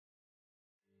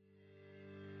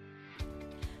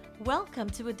Welcome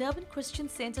to a Durban Christian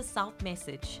Center South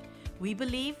message. We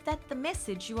believe that the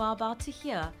message you are about to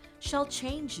hear shall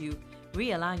change you,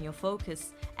 realign your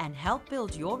focus, and help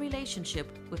build your relationship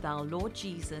with our Lord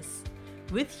Jesus.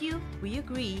 With you, we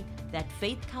agree that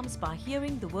faith comes by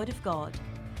hearing the Word of God.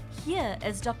 Here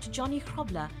is Dr. Johnny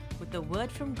Krobler with the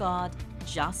Word from God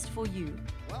just for you.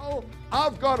 Well,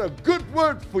 I've got a good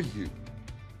word for you.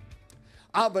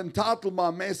 I've entitled my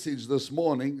message this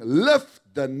morning, Lift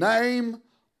the Name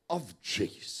of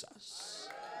Jesus.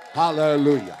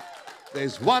 Hallelujah.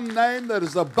 There's one name that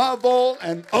is above all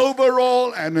and over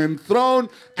all and enthroned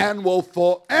and will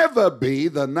forever be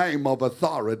the name of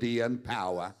authority and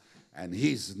power. And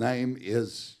his name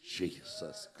is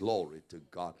Jesus. Glory to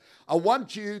God. I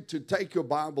want you to take your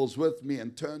Bibles with me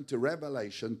and turn to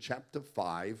Revelation chapter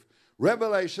 5.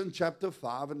 Revelation chapter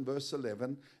 5 and verse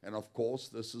 11. And of course,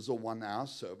 this is a 1-hour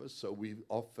service, so we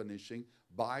are finishing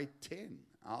by 10.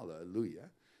 Hallelujah.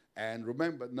 And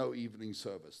remember, no evening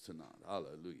service tonight.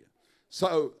 Hallelujah.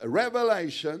 So,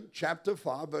 Revelation chapter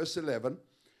 5, verse 11.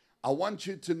 I want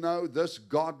you to know this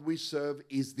God we serve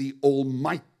is the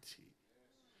Almighty.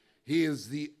 He is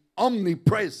the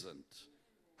omnipresent.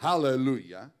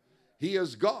 Hallelujah. He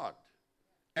is God.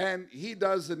 And He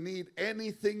doesn't need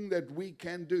anything that we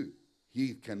can do.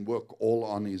 He can work all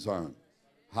on His own.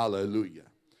 Hallelujah.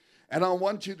 And I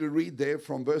want you to read there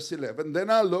from verse 11. Then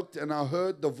I looked and I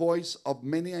heard the voice of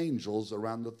many angels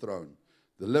around the throne,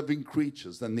 the living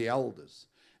creatures and the elders.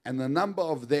 And the number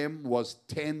of them was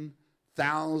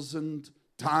 10,000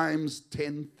 times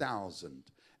 10,000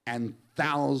 and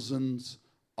thousands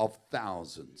of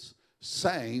thousands,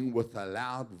 saying with a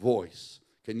loud voice,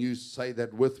 can you say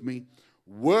that with me?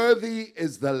 Worthy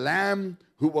is the Lamb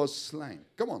who was slain.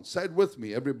 Come on, say it with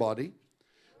me, everybody.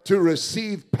 To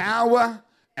receive power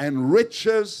and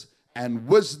riches and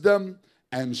wisdom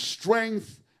and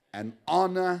strength and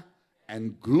honor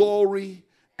and glory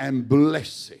and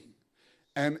blessing.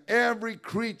 And every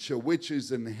creature which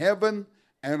is in heaven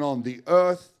and on the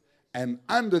earth and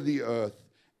under the earth,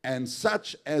 and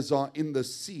such as are in the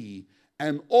sea,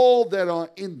 and all that are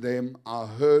in them are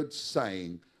heard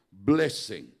saying,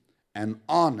 blessing and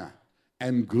honor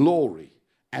and glory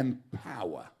and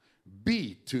power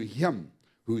be to him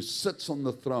who sits on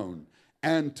the throne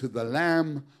and to the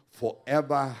Lamb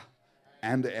forever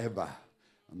and ever.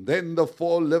 And then the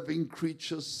 4 living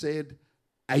creatures said,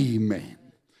 Amen.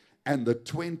 And the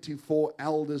 24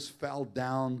 elders fell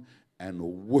down and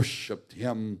worshiped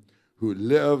him who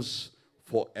lives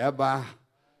forever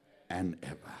and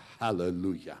ever.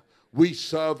 Hallelujah. We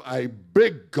serve a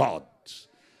big God.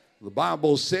 The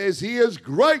Bible says he is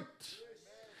great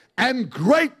and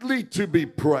greatly to be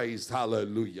praised.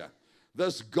 Hallelujah.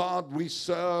 This God we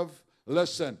serve,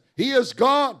 listen, he is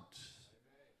God.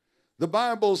 The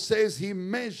Bible says he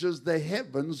measures the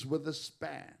heavens with a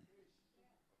span.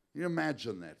 You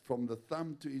imagine that, from the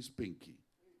thumb to his pinky,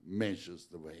 measures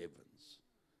the heavens.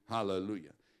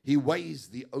 Hallelujah. He weighs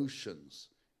the oceans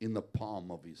in the palm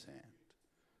of his hand.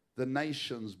 The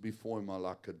nations before him are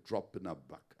like a drop in a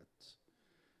bucket.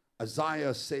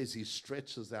 Isaiah says he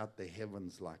stretches out the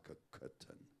heavens like a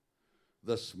curtain.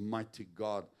 This mighty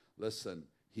God, listen,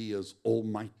 he is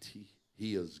almighty.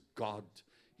 He is God.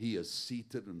 He is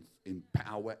seated in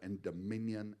power and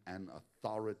dominion and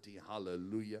authority.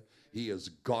 Hallelujah. He is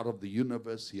God of the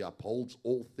universe. He upholds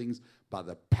all things by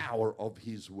the power of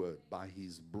his word. By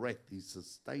his breath, he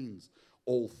sustains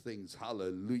all things.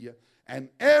 Hallelujah. And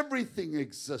everything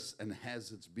exists and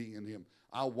has its being in him.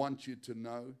 I want you to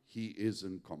know he is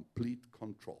in complete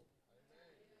control.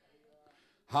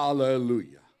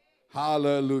 Hallelujah.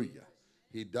 Hallelujah.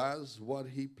 He does what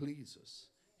he pleases.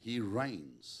 He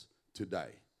reigns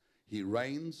today. He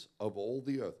reigns over all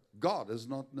the earth. God is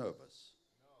not nervous.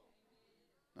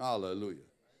 Hallelujah.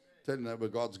 Tell your neighbor,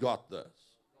 God's got this.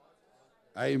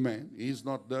 Amen. He's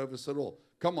not nervous at all.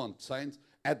 Come on, saints.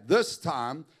 At this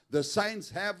time, the saints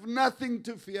have nothing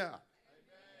to fear.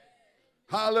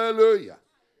 Hallelujah.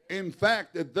 In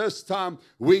fact, at this time,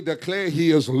 we declare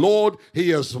he is Lord,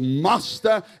 he is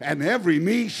Master, and every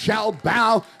knee shall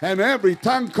bow, and every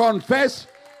tongue confess,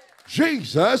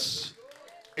 Jesus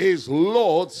is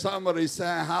Lord. Somebody say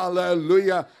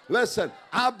hallelujah. Listen,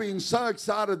 I've been so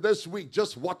excited this week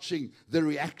just watching the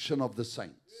reaction of the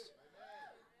saints.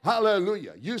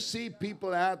 Hallelujah. You see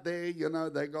people out there, you know,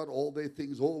 they got all their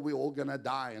things, we're all going to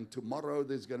die, and tomorrow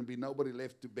there's going to be nobody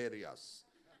left to bury us.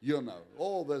 You know,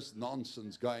 all this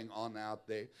nonsense going on out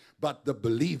there. But the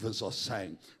believers are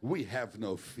saying, we have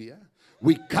no fear.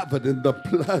 We covered in the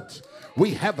blood.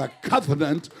 We have a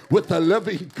covenant with the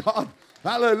living God.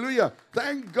 Hallelujah.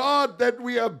 Thank God that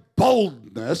we have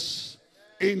boldness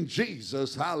in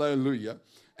Jesus. Hallelujah.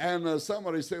 And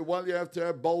somebody said, well, you have to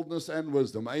have boldness and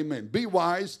wisdom. Amen. Be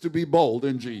wise to be bold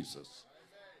in Jesus.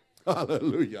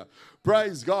 Hallelujah.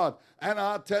 Praise God. And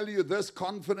I'll tell you this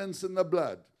confidence in the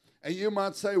blood. And you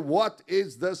might say, what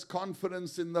is this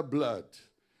confidence in the blood?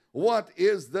 What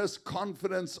is this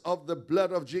confidence of the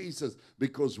blood of Jesus?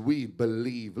 Because we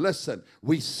believe. Listen,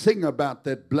 we sing about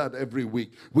that blood every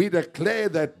week. We declare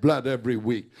that blood every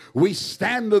week. We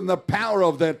stand in the power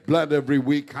of that blood every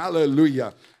week.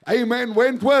 Hallelujah. Amen.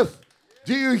 Wentworth,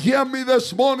 do you hear me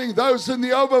this morning? Those in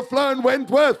the overflow in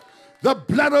Wentworth, the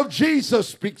blood of Jesus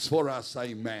speaks for us.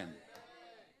 Amen.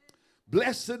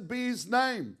 Blessed be his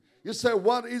name. You say,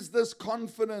 what is this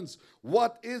confidence?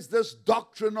 What is this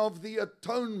doctrine of the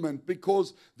atonement?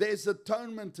 Because there's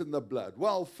atonement in the blood.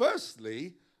 Well,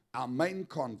 firstly, our main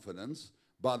confidence,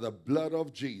 by the blood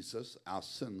of Jesus, our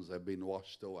sins have been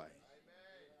washed away.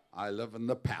 I live in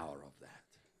the power of that.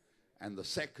 And the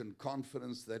second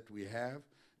confidence that we have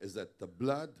is that the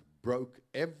blood broke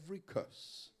every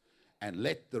curse. And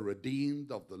let the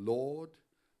redeemed of the Lord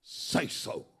say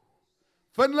so.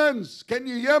 Finlands, can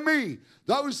you hear me?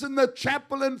 Those in the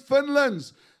chapel in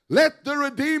Finlands, let the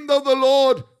redeemed of the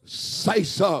Lord say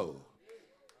so.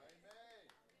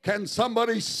 Can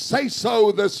somebody say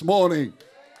so this morning?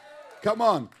 Come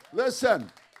on,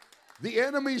 listen. The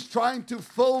enemy's trying to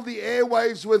fill the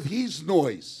airwaves with his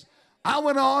noise. I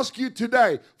want to ask you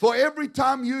today, for every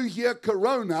time you hear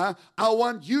Corona, I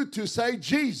want you to say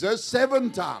Jesus 7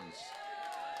 times.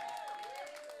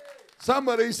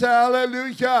 Somebody say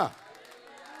hallelujah.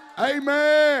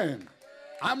 Amen.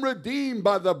 I'm redeemed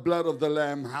by the blood of the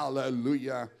Lamb.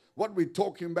 Hallelujah. What we're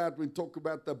talking about, we talk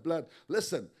about the blood.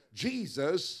 Listen,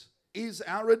 Jesus is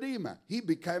our Redeemer. He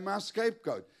became our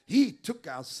scapegoat. He took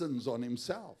our sins on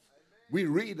himself. We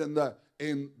read in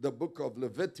the book of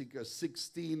Leviticus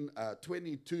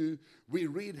 16:22, we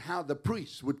read how the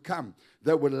priests would come.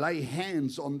 They would lay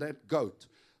hands on that goat,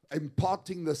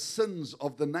 imparting the sins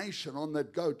of the nation on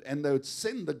that goat, and they would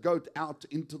send the goat out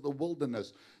into the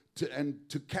wilderness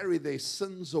to carry their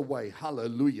sins away.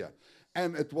 Hallelujah.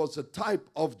 And it was a type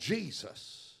of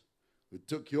Jesus who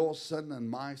took your sin and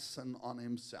my sin on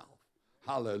himself.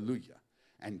 Hallelujah.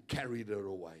 And carried it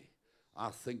away.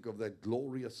 I think of that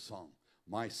glorious song,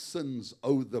 my sins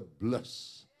owe the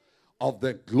bliss of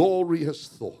that glorious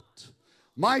thought.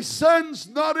 My sins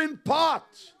not in part,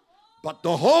 but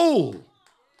the whole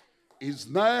is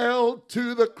nailed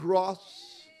to the cross.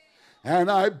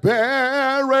 And I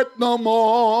bear it no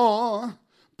more.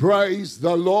 Praise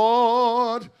the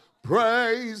Lord,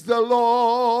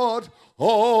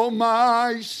 oh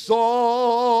my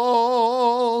soul.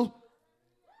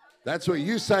 That's what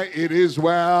you say, it is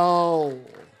well.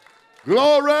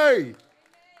 Glory.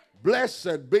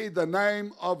 Blessed be the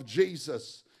name of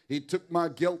Jesus. He took my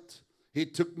guilt. He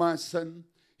took my sin.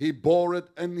 He bore it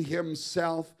in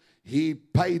himself. He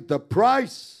paid the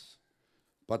price.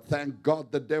 But thank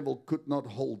God the devil could not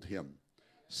hold him.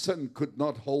 Sin could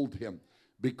not hold him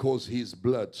because his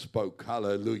blood spoke.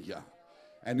 Hallelujah.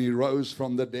 And he rose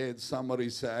from the dead. Somebody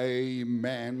say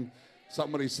amen.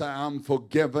 Somebody say, I'm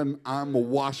forgiven, I'm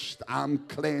washed, I'm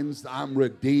cleansed, I'm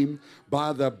redeemed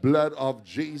by the blood of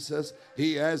Jesus.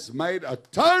 He has made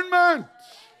atonement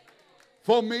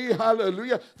for me.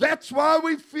 Hallelujah. That's why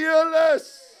we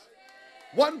fearless.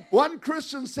 One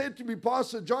Christian said to me,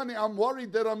 Pastor Johnny, I'm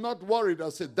worried that I'm not worried. I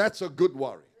said, that's a good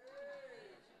worry.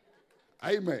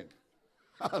 Amen.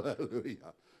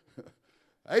 Hallelujah.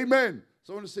 Amen.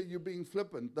 Someone say you're being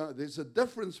flippant. No, there's a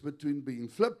difference between being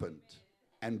flippant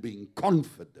and being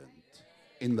confident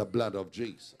in the blood of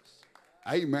Jesus.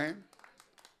 Amen.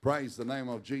 Praise the name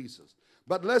of Jesus.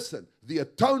 But listen, the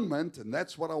atonement, and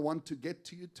that's what I want to get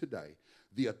to you today.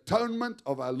 The atonement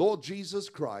of our Lord Jesus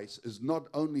Christ is not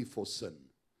only for sin,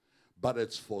 but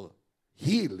it's for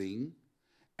healing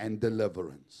and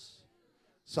deliverance.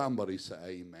 Somebody say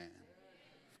amen.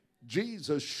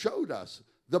 Jesus showed us,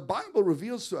 the Bible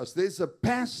reveals to us, there's a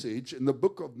passage in the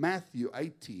book of Matthew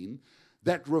 18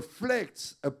 that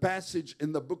reflects a passage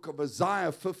in the book of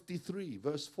Isaiah 53,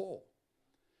 verse 4.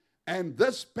 And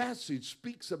this passage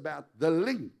speaks about the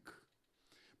link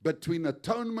between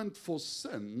atonement for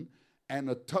sin and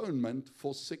atonement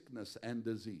for sickness and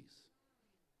disease.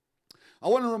 I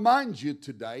want to remind you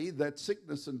today that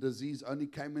sickness and disease only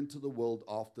came into the world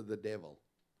after the devil.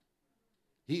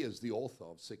 He is the author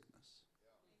of sickness.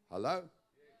 Hello?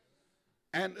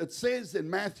 And it says in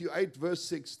Matthew 8 verse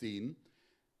 16,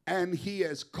 and he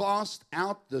has cast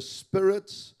out the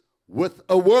spirits with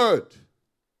a word,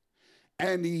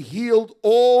 and he healed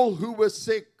all who were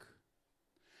sick,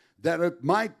 that it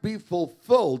might be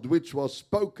fulfilled which was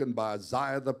spoken by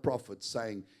Isaiah the prophet,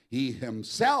 saying, he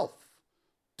himself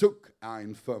took our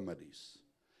infirmities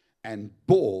and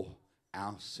bore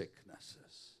our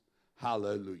sicknesses.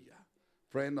 Hallelujah.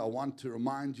 Friend, I want to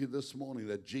remind you this morning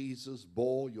that Jesus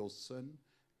bore your sin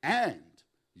and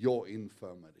your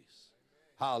infirmities.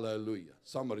 Hallelujah.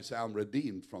 Somebody say, I'm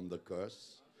redeemed from the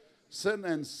curse. Sin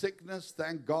and sickness,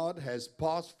 thank God, has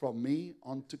passed from me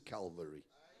onto Calvary.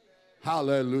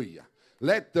 Hallelujah.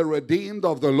 Let the redeemed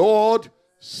of the Lord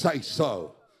say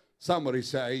so. Somebody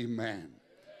say amen.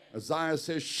 Isaiah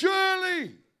says,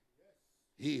 surely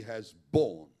he has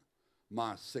borne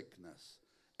my sickness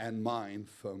and my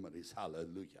infirmities.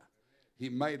 Hallelujah. He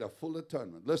made a full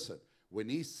atonement. Listen, when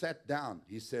he sat down,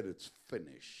 he said, it's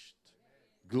finished.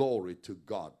 Glory to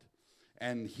God.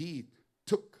 And he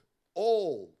took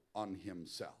all on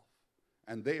himself.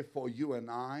 And therefore you and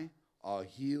I are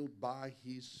healed by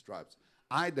his stripes.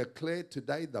 I declare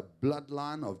today the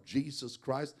bloodline of Jesus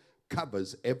Christ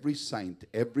covers every saint,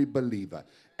 every believer.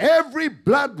 Every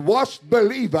blood-washed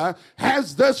believer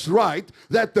has this right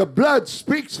that the blood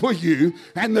speaks for you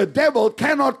and the devil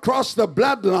cannot cross the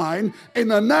bloodline in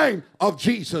the name of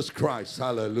Jesus Christ.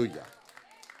 Hallelujah.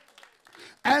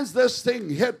 As this thing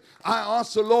hit, I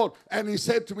asked the Lord, and he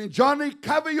said to me, Johnny,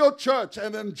 cover your church.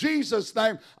 And in Jesus'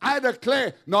 name, I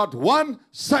declare not one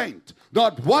saint,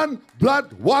 not one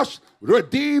blood-washed,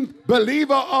 redeemed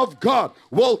believer of God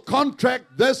will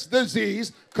contract this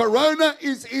disease. Corona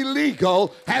is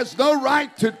illegal, has no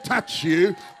right to touch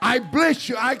you. I bless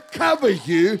you, I cover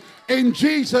you in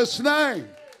Jesus' name.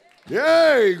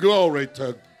 Yay, glory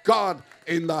to God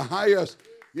in the highest.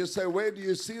 You say, where do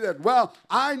you see that? Well,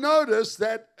 I noticed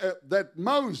that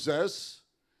Moses,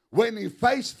 when he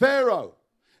faced Pharaoh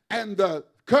and the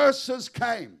curses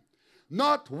came,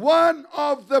 not one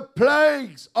of the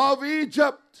plagues of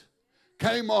Egypt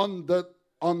came on the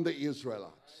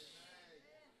Israelites.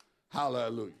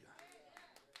 Hallelujah.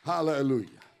 Hallelujah.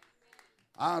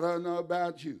 I don't know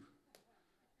about you.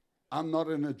 I'm not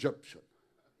an Egyptian.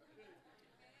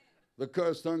 The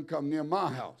curse don't come near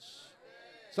my house.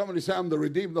 Somebody say, I'm the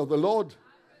redeemed of the Lord.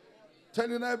 Tell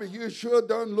your neighbor, you sure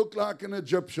don't look like an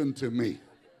Egyptian to me.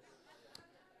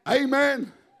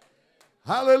 Amen.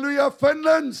 Hallelujah.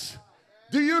 Finlands,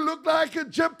 do you look like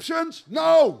Egyptians?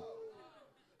 No.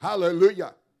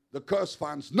 Hallelujah. The curse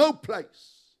finds no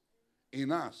place in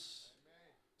us.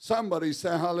 Somebody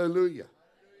say hallelujah.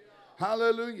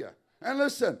 Hallelujah. And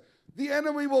listen, the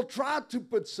enemy will try to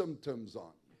put symptoms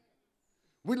on.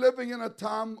 We're living in a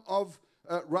time of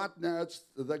right now,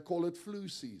 they call it flu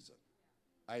season.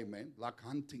 Amen. Like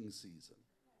hunting season.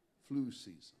 Flu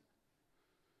season.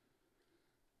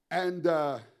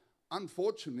 And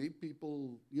unfortunately,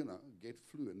 people, get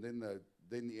flu. And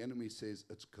then the enemy says,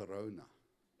 it's corona.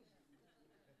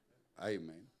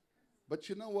 Amen. But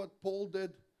you know what Paul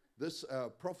did? This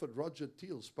prophet Roger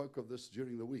Teal spoke of this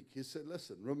during the week. He said,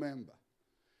 listen, remember,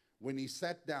 when he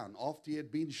sat down after he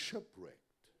had been shipwrecked.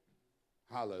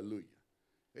 Hallelujah.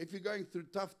 If you're going through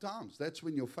tough times, that's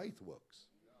when your faith works.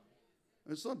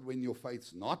 It's not when your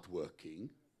faith's not working.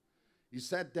 He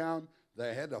sat down,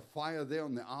 they had a fire there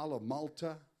on the Isle of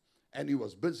Malta, and he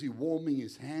was busy warming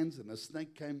his hands, and a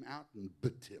snake came out and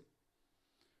bit him.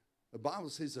 The Bible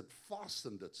says it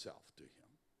fastened itself to him,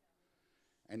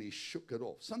 and he shook it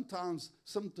off. Sometimes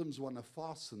symptoms want to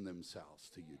fasten themselves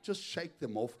to you. Just shake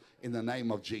them off in the name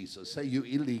of Jesus. Say, you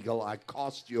illegal, I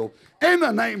cast you off. In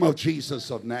the name of Jesus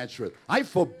of Nazareth, I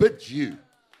forbid you.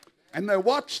 And they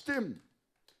watched him.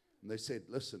 And they said,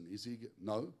 listen, is he?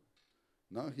 No,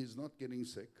 he's not getting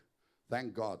sick.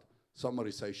 Thank God.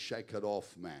 Somebody say, shake it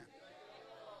off, man.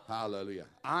 Hallelujah.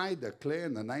 I declare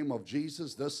in the name of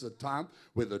Jesus, this is a time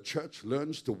where the church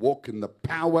learns to walk in the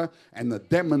power and the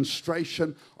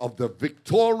demonstration of the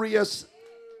victorious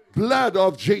blood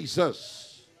of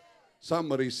Jesus.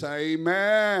 Somebody say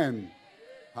amen.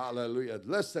 Hallelujah.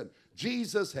 Listen,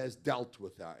 Jesus has dealt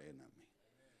with our enemy.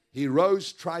 He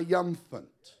rose triumphant.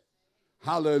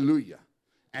 Hallelujah.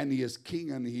 And he is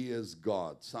king and he is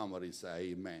God. Somebody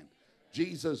say amen.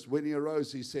 Jesus, when he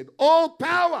arose, he said, all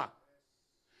power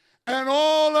and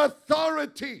all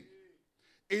authority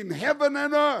in heaven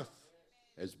and earth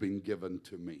has been given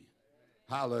to me.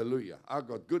 Hallelujah. I've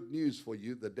got good news for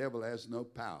you. The devil has no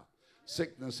power.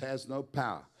 Sickness has no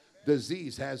power.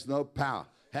 Disease has no power.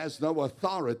 Has no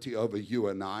authority over you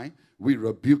and I. We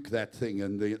rebuke that thing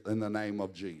in the name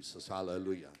of Jesus.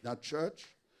 Hallelujah. Now, church,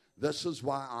 this is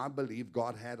why I believe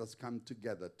God had us come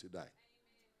together today.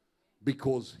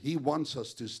 Because he wants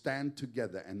us to stand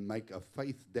together and make a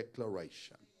faith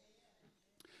declaration.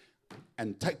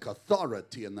 And take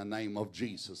authority in the name of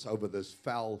Jesus over this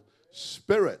foul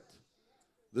spirit,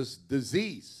 this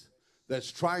disease that's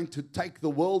trying to take the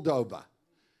world over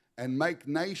and make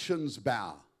nations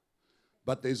bow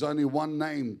But there's only one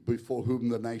name before whom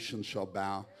the nation shall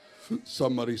bow.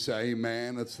 Somebody say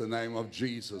amen. It's the name of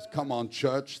Jesus. Come on,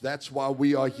 church. That's why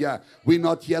we are here. We're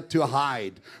not here to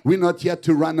hide. We're not here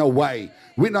to run away.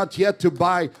 We're not here to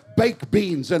buy baked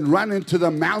beans and run into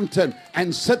the mountain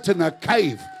and sit in a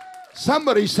cave.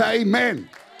 Somebody say amen.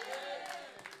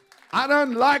 I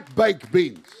don't like baked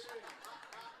beans.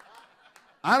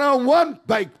 I don't want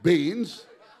baked beans.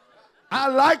 I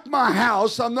like my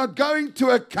house. I'm not going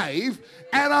to a cave,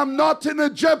 and I'm not an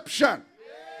Egyptian.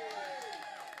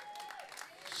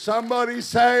 Somebody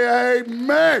say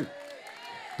amen.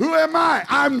 Who am I?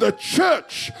 I'm the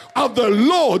church of the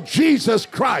Lord Jesus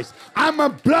Christ. I'm a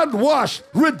blood-washed,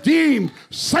 redeemed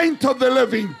saint of the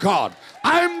living God.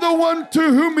 I'm the one to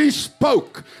whom he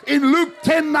spoke in Luke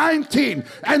 10:19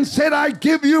 and said, I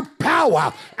give you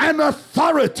power and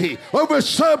authority over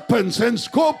serpents and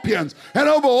scorpions and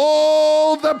over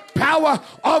all the power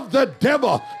of the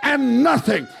devil, and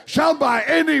nothing shall by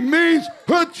any means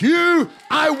hurt you.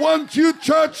 I want you,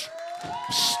 church,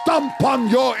 stomp on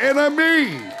your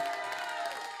enemy.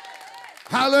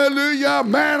 Hallelujah.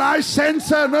 Man, I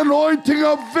sense an anointing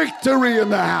of victory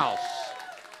in the house.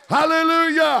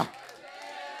 Hallelujah.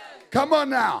 Come on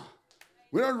now.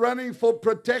 We're not running for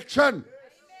protection.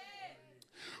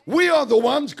 We are the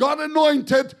ones God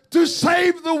anointed to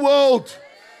save the world.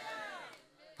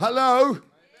 Hello?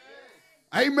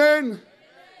 Amen.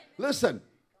 Listen,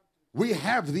 we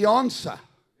have the answer.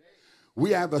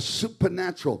 We have a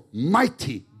supernatural,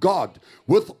 mighty God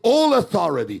with all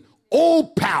authority,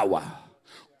 all power,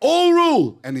 all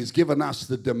rule, and he's given us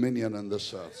the dominion in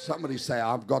this earth. Somebody say,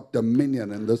 I've got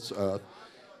dominion in this earth.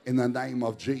 In the name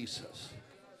of Jesus.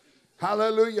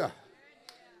 Hallelujah.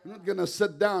 I'm not going to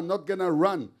sit down, not going to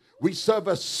run. We serve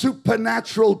a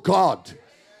supernatural God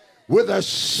with a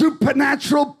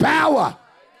supernatural power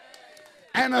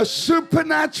and a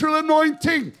supernatural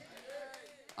anointing.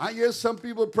 I hear some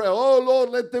people pray, oh Lord,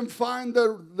 let them find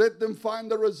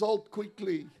the result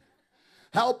quickly.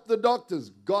 Help the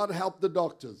doctors. God help the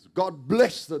doctors. God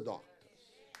bless the doctors.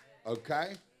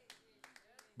 Okay?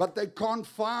 But they can't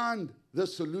find the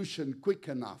solution quick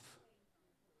enough.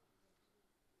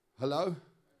 Hello?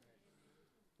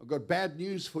 I've got bad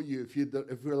news for you if you're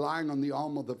relying on the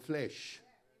arm of the flesh.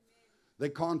 They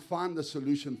can't find the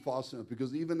solution fast enough,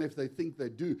 because even if they think they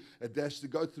do, it has to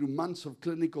go through months of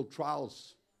clinical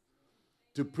trials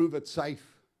to prove it's safe.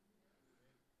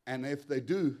 And if they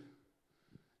do,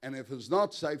 and if it's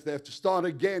not safe, they have to start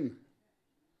again.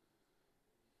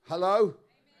 Hello?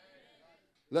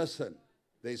 Listen.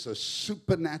 There's a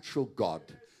supernatural God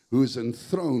who is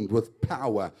enthroned with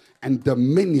power and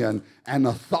dominion and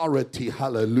authority.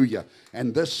 Hallelujah.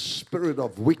 And this spirit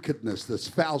of wickedness, this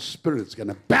foul spirit, is going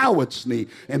to bow its knee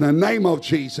in the name of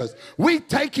Jesus. We're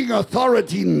taking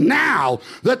authority now.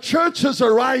 The church is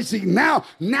arising now.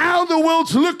 Now the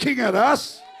world's looking at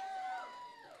us.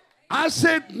 I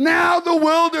said, now the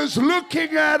world is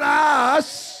looking at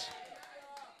us.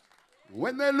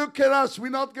 When they look at us, we're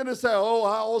not going to say, oh,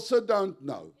 I also don't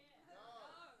know.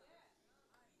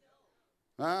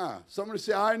 Somebody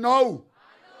say, I know.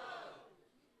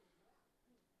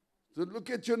 So look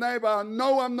at your neighbor. I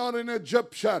know I'm not an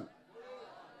Egyptian.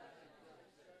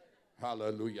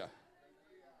 Hallelujah.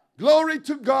 Glory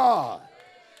to God.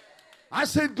 I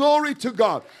said glory to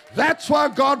God. That's why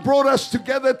God brought us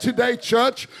together today,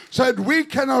 church, so that we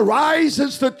can arise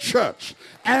as the church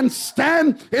and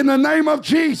stand in the name of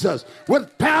Jesus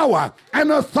with power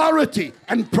and authority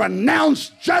and pronounce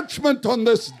judgment on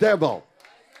this devil.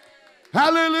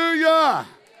 Hallelujah.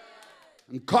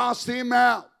 And cast him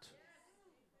out.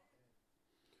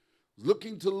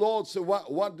 Looking to the Lord, so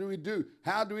what do we do?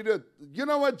 How do we do it? You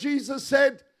know what Jesus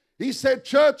said? He said,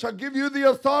 church, I give you the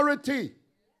authority.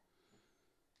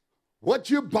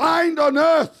 What you bind on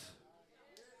earth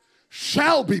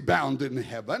shall be bound in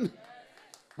heaven.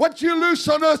 What you loose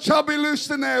on earth shall be loosed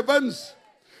in the heavens.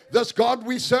 This God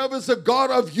we serve is a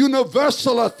God of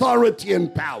universal authority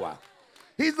and power.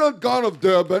 He's not God of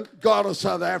Durban, God of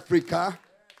South Africa.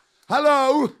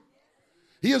 Hello?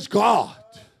 He is God.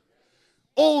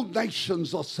 All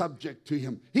nations are subject to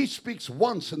him. He speaks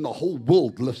once and the whole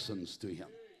world listens to him.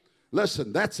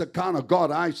 Listen, that's the kind of God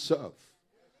I serve.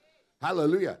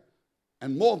 Hallelujah.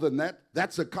 And more than that,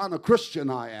 that's the kind of Christian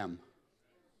I am.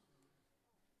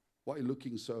 Why are you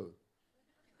looking so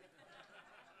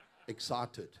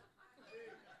excited?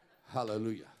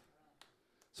 Hallelujah.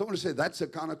 Someone say, that's the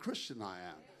kind of Christian I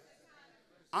am.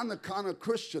 I'm the kind of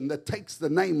Christian that takes the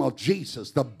name of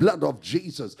Jesus, the blood of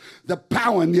Jesus, the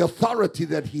power and the authority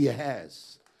that he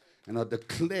has, and I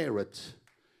declare it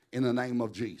in the name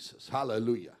of Jesus.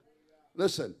 Hallelujah.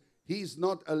 Listen, he's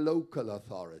not a local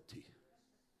authority.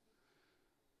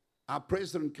 Our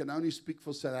president can only speak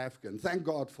for South Africa. And thank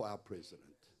God for our president.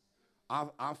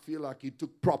 I feel like he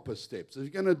took proper steps. If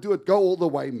you're going to do it, go all the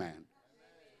way, man.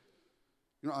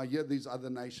 You know, I hear these other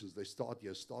nations, they start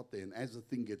here, start there, and as the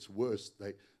thing gets worse,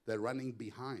 they're running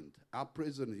behind. Our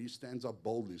president, he stands up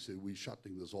boldly, says, we're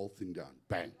shutting this whole thing down.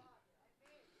 Bang.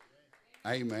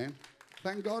 Amen.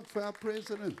 Thank God for our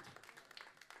president.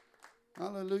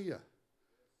 Hallelujah.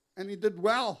 And he did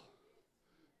well,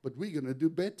 but we're going to do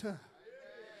better.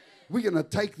 We're going to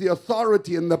take the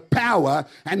authority and the power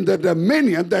and the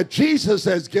dominion that Jesus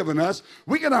has given us.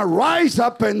 We're going to rise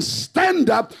up and stand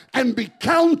up and be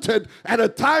counted at a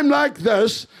time like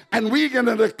this. And we're going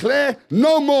to declare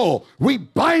no more. We're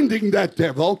binding that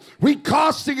devil. We're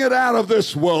casting it out of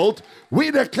this world.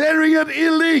 We're declaring it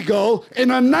illegal in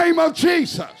the name of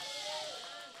Jesus.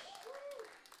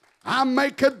 I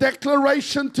make a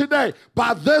declaration today.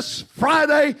 By this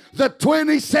Friday, the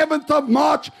 27th of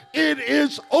March, it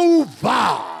is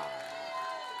over.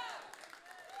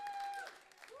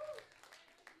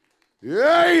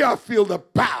 Yay, I feel the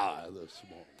power this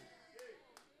morning.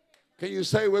 Can you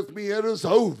say with me, it is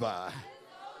over?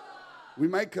 We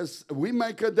make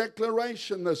a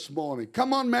declaration this morning.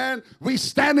 Come on, man. We're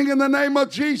standing in the name of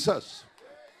Jesus.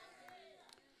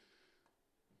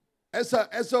 As I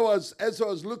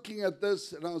was looking at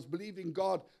this and I was believing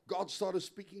God, God started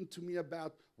speaking to me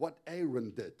about what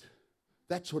Aaron did.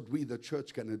 That's what we, the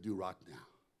church, going to do right now.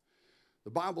 The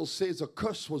Bible says a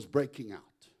curse was breaking out.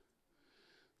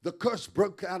 The curse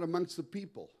broke out amongst the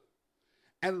people,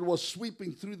 and it was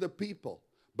sweeping through the people.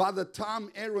 By the time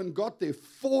Aaron got there,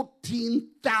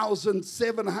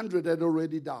 14,700 had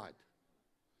already died.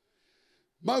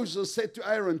 Moses said to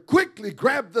Aaron, quickly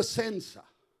grab the censer.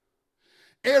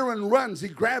 Aaron runs, he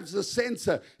grabs the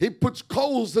censer, he puts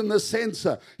coals in the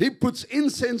censer, he puts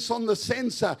incense on the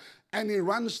censer, and he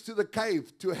runs to the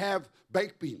cave to have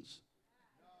baked beans.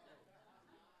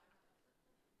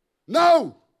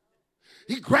 No!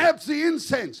 He grabs the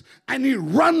incense and he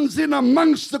runs in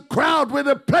amongst the crowd where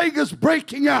the plague is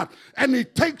breaking out, and he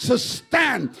takes a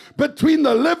stand between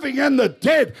the living and the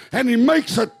dead, and he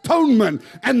makes atonement,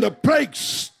 and the plague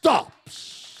stops.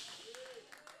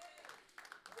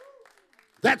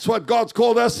 That's what God's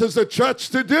called us as a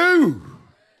church to do.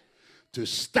 To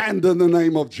stand in the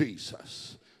name of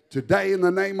Jesus. Today, in the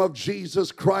name of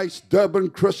Jesus Christ, Durban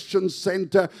Christian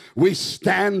Center, we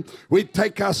stand, we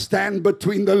take our stand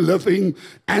between the living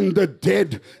and the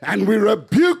dead, and we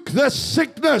rebuke this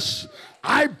sickness.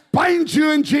 I bind you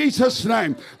in Jesus'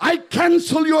 name. I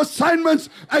cancel your assignments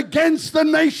against the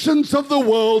nations of the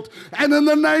world, and in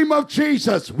the name of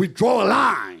Jesus, we draw a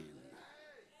line.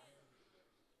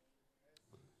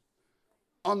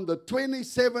 On the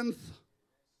 27th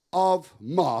of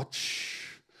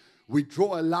March, we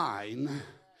draw a line,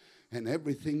 and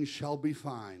everything shall be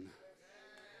fine.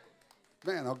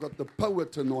 Man, I've got the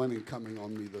poet anointing coming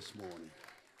on me this morning.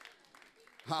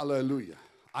 Hallelujah.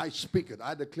 I speak it.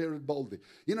 I declare it boldly.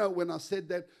 You know, when I said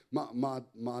that,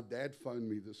 my dad phoned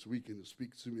me this weekend to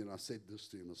speak to me, and I said this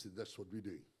to him. I said, that's what we're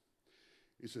doing.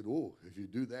 He said, oh, if you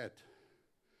do that,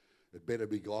 it better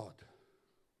be God.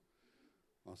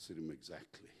 I said to him,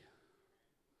 exactly.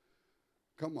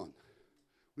 Come on.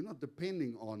 We're not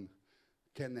depending on,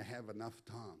 can they have enough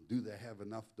time? Do they have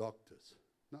enough doctors?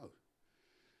 No.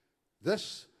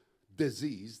 This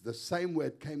disease, the same way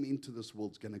it came into this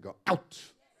world, is going to go out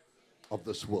of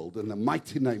this world in the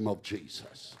mighty name of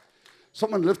Jesus.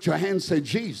 Someone lift your hand and say,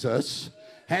 Jesus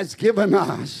has given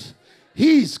us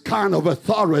his kind of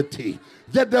authority,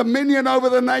 the dominion over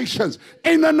the nations,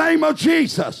 in the name of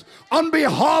Jesus. On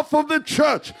behalf of the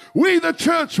church, we the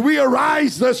church, we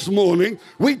arise this morning.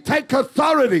 We take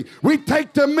authority. We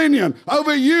take dominion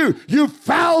over you, you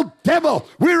foul devil.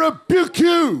 We rebuke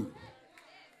you.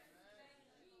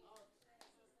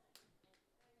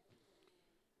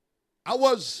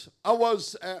 I'll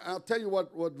tell you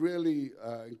what really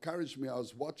encouraged me. I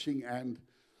was watching, and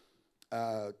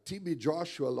TB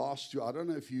Joshua last year, I don't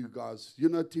know if you guys, you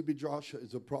know TB Joshua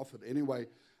is a prophet. Anyway,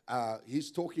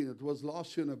 he's talking, it was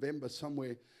last year, November,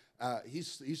 somewhere. He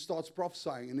starts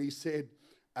prophesying, and he said,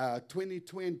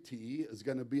 2020 is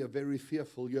going to be a very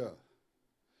fearful year.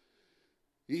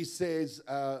 He says,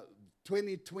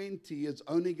 2020 is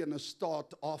only going to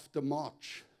start after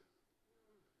March.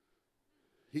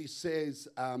 He says,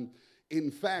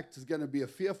 in fact, it's going to be a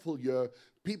fearful year.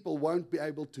 People won't be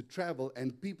able to travel,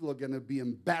 and people are going to be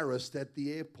embarrassed at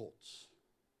the airports.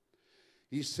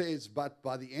 He says, but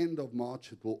by the end of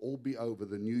March, it will all be over.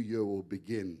 The new year will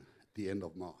begin at the end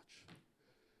of March.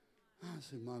 I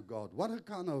said, my God, what a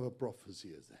kind of a prophecy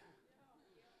is that?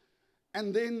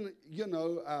 And then, you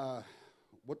know,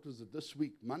 what was it this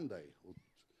week, Monday?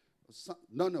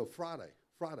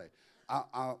 Friday.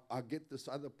 I get this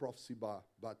other prophecy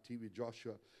by T.V.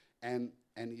 Joshua, and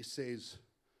he says,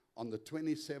 on the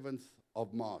 27th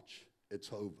of March,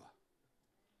 it's over.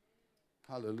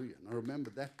 Hallelujah. And I remember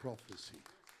that prophecy.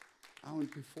 I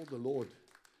went before the Lord.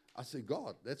 I said,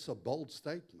 God, that's a bold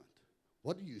statement.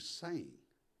 What are you saying?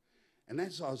 And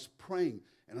as I was praying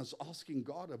and I was asking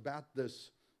God about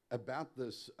this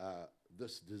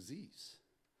disease.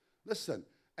 Listen,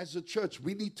 as a church,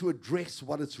 we need to address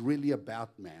what it's really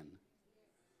about, man.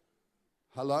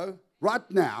 Hello? Right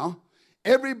now,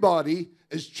 everybody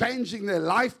is changing their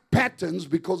life patterns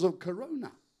because of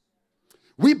Corona.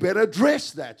 We better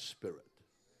address that spirit.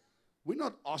 We're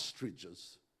not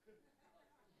ostriches.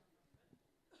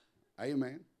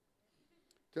 Amen.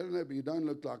 Tell them that, you don't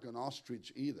look like an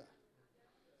ostrich either.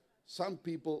 Some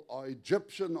people are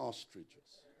Egyptian ostriches.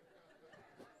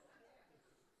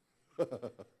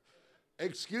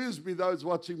 Excuse me, those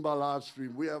watching my live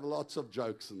stream. We have lots of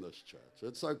jokes in this church.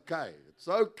 It's okay. It's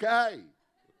okay.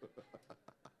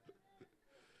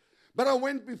 But I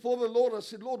went before the Lord. I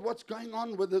said, Lord, what's going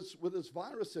on with this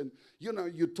virus? And, you know,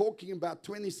 you're talking about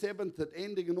 27th at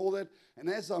ending and all that. And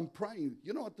as I'm praying,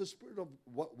 you know what the spirit of,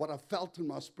 what I felt in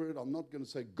my spirit, I'm not going to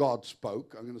say God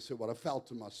spoke. I'm going to say what I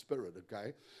felt in my spirit,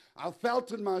 okay? I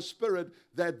felt in my spirit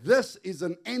that this is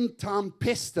an end-time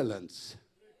pestilence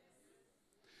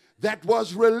that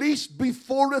was released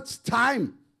before its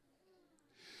time.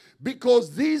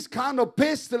 Because these kind of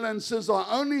pestilences are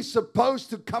only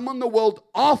supposed to come on the world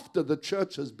after the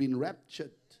church has been raptured.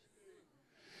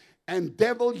 And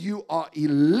devil, you are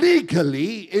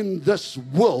illegally in this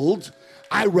world.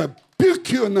 I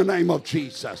rebuke you in the name of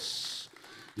Jesus.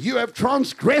 You have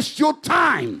transgressed your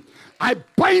time. I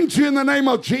bind you in the name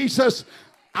of Jesus.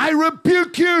 I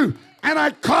rebuke you. And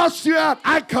I cast you out.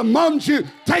 I command you,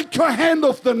 take your hand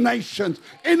off the nations.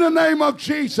 In the name of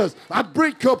Jesus, I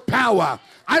break your power.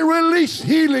 I release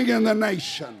healing in the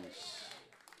nations.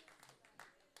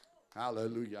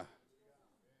 Hallelujah.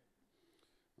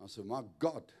 I said, my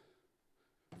God,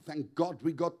 thank God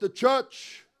we got the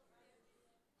church.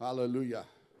 Hallelujah.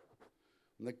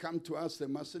 When they come to us, they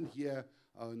mustn't hear,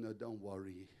 oh no, don't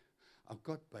worry. I've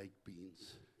got baked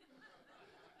beans.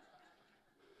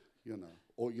 You know.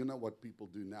 Or you know what people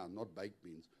do now, not baked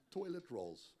beans, toilet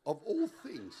rolls. Of all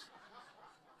things,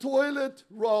 toilet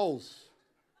rolls.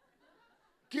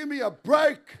 Give me a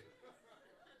break.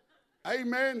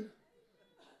 Amen.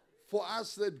 For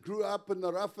us that grew up in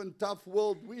the rough and tough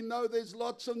world, we know there's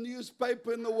lots of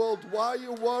newspaper in the world. Why are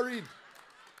you worried?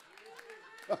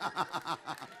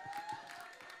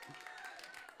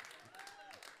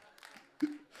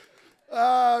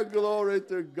 Ah, glory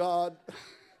to God.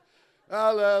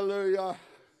 Hallelujah.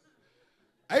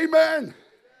 Amen.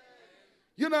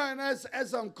 You know, and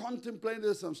as I'm contemplating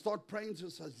this, I'm start praying to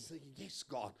us, I say, yes,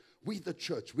 God, we the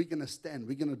church, we're going to stand.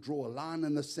 We're going to draw a line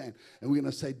in the sand. And we're going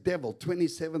to say, devil,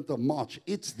 27th of March,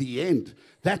 it's the end.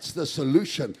 That's the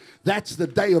solution. That's the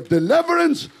day of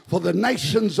deliverance for the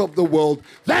nations of the world.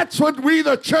 That's what we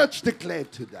the church declare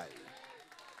today.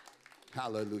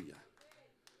 Hallelujah.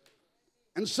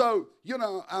 And so, you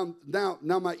know, now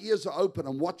my ears are open.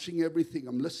 I'm watching everything.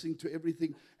 I'm listening to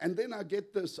everything. And then I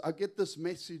get this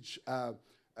message, a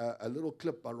little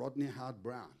clip by Rodney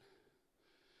Howard-Browne.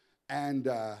 And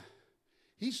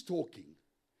he's talking.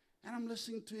 And I'm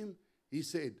listening to him. He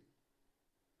said,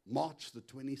 March the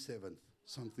 27th,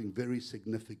 something very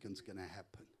significant is going to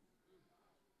happen.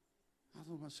 I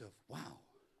thought to myself, wow.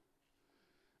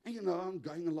 And, you know, I'm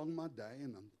going along my day,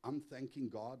 and I'm thanking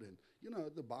God. And, you know,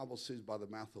 the Bible says by the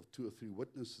mouth of 2 or 3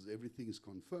 witnesses, everything is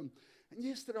confirmed. And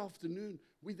yesterday afternoon,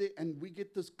 we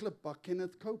get this clip by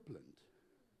Kenneth Copeland.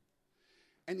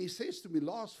 And he says to me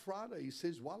last Friday, he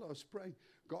says, while I was praying,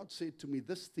 God said to me,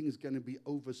 this thing is going to be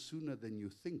over sooner than you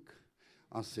think.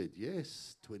 I said,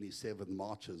 yes, 27th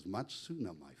March is much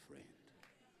sooner, my friend.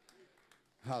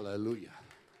 Hallelujah.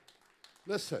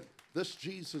 Listen, this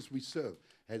Jesus we serve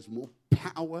has more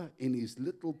power in his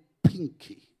little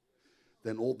pinky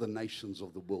than all the nations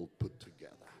of the world put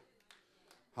together.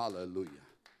 Hallelujah.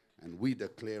 And we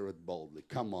declare it boldly.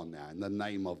 Come on now, in the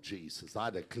name of Jesus.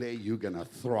 I declare you're going to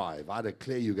thrive. I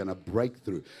declare you're going to break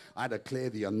through. I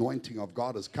declare the anointing of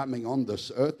God is coming on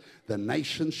this earth. The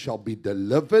nations shall be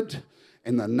delivered.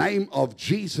 In the name of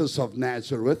Jesus of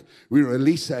Nazareth, we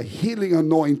release a healing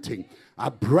anointing. I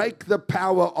break the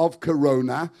power of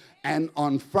Corona. And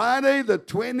on Friday, the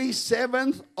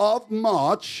 27th of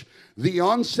March, the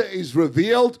answer is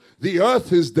revealed. The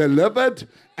earth is delivered.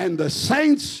 And the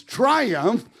saints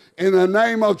triumph. In the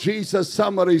name of Jesus,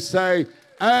 somebody say,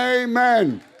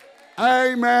 amen,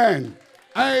 amen,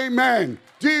 Amen.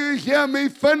 Do you hear me,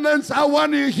 Finlands? I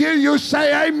want to hear you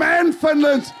say amen,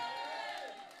 Finlands.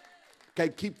 Okay,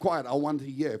 keep quiet. I want to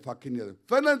hear if I can hear them.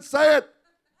 Finland, say it.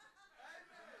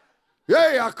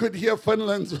 Yeah, I could hear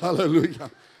Finland's.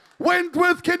 Hallelujah.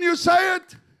 Wentworth, can you say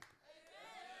it?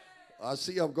 I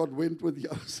see I've got Wentworth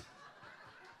yours.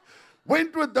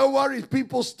 Wentworth, don't worry.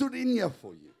 People stood in here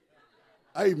for you.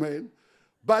 Amen.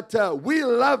 But we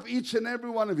love each and every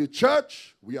one of you.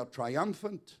 Church, we are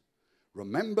triumphant.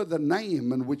 Remember the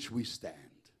name in which we stand.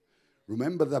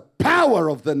 Remember the power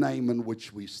of the name in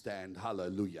which we stand.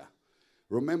 Hallelujah.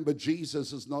 Remember,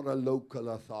 Jesus is not a local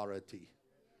authority.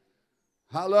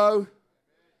 Hello?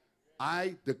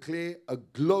 I declare a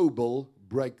global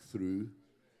breakthrough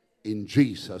in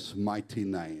Jesus' mighty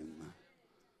name.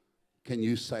 Can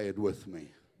you say it with me?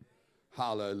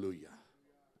 Hallelujah.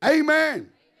 Amen.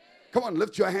 Come on,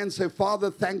 lift your hands. Say, Father,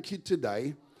 thank you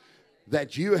today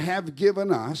that you have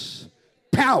given us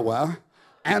power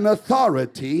and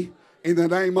authority in the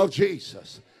name of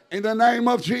Jesus. In the name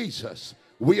of Jesus,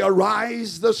 we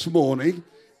arise this morning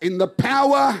in the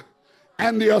power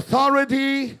and the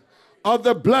authority of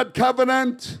the blood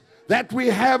covenant that we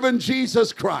have in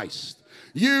Jesus Christ.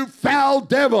 You foul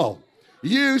devil,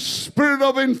 you spirit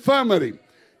of infirmity,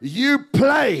 you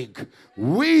plague,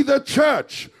 we the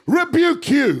church rebuke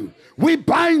you. We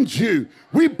bind you.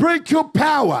 We break your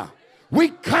power. We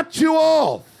cut you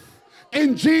off.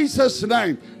 In Jesus'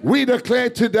 name, we declare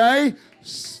today,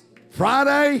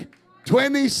 Friday,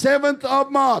 27th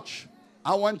of March.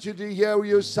 I want you to hear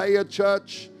you say it,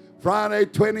 church. Friday,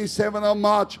 27th of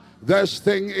March. This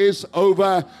thing is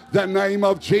over. The name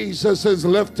of Jesus is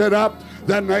lifted up.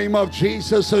 The name of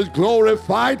Jesus is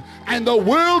glorified. And the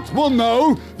world will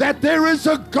know that there is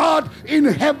a God in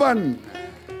heaven.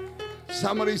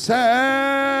 Somebody say,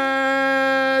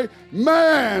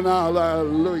 man,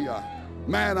 hallelujah.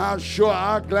 Man, I'm sure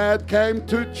I'm glad came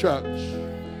to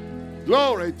church.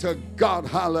 Glory to God,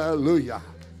 hallelujah.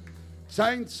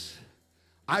 Saints,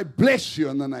 I bless you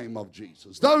in the name of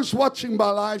Jesus. Those watching by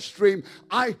live stream,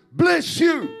 I bless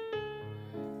you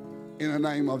in the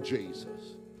name of Jesus.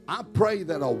 I pray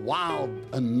that a wild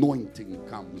anointing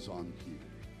comes on you.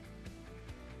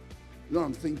 You know,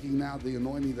 I'm thinking now the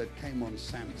anointing that came on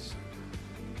Samson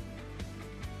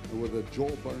with the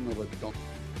jawbone of a donkey.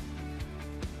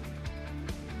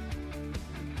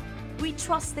 We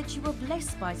trust that you were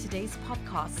blessed by today's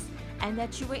podcast and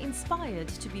that you were inspired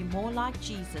to be more like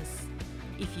Jesus.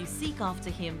 If you seek after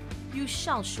him, you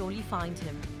shall surely find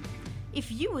him.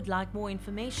 If you would like more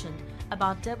information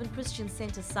about Durban Christian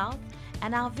Centre South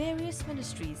and our various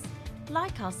ministries,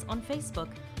 like us on Facebook,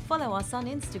 follow us on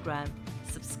Instagram,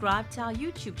 subscribe to our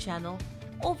YouTube channel,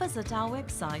 or visit our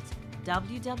website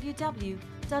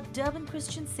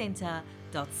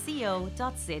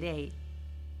www.durbanchristiancentre.co.za.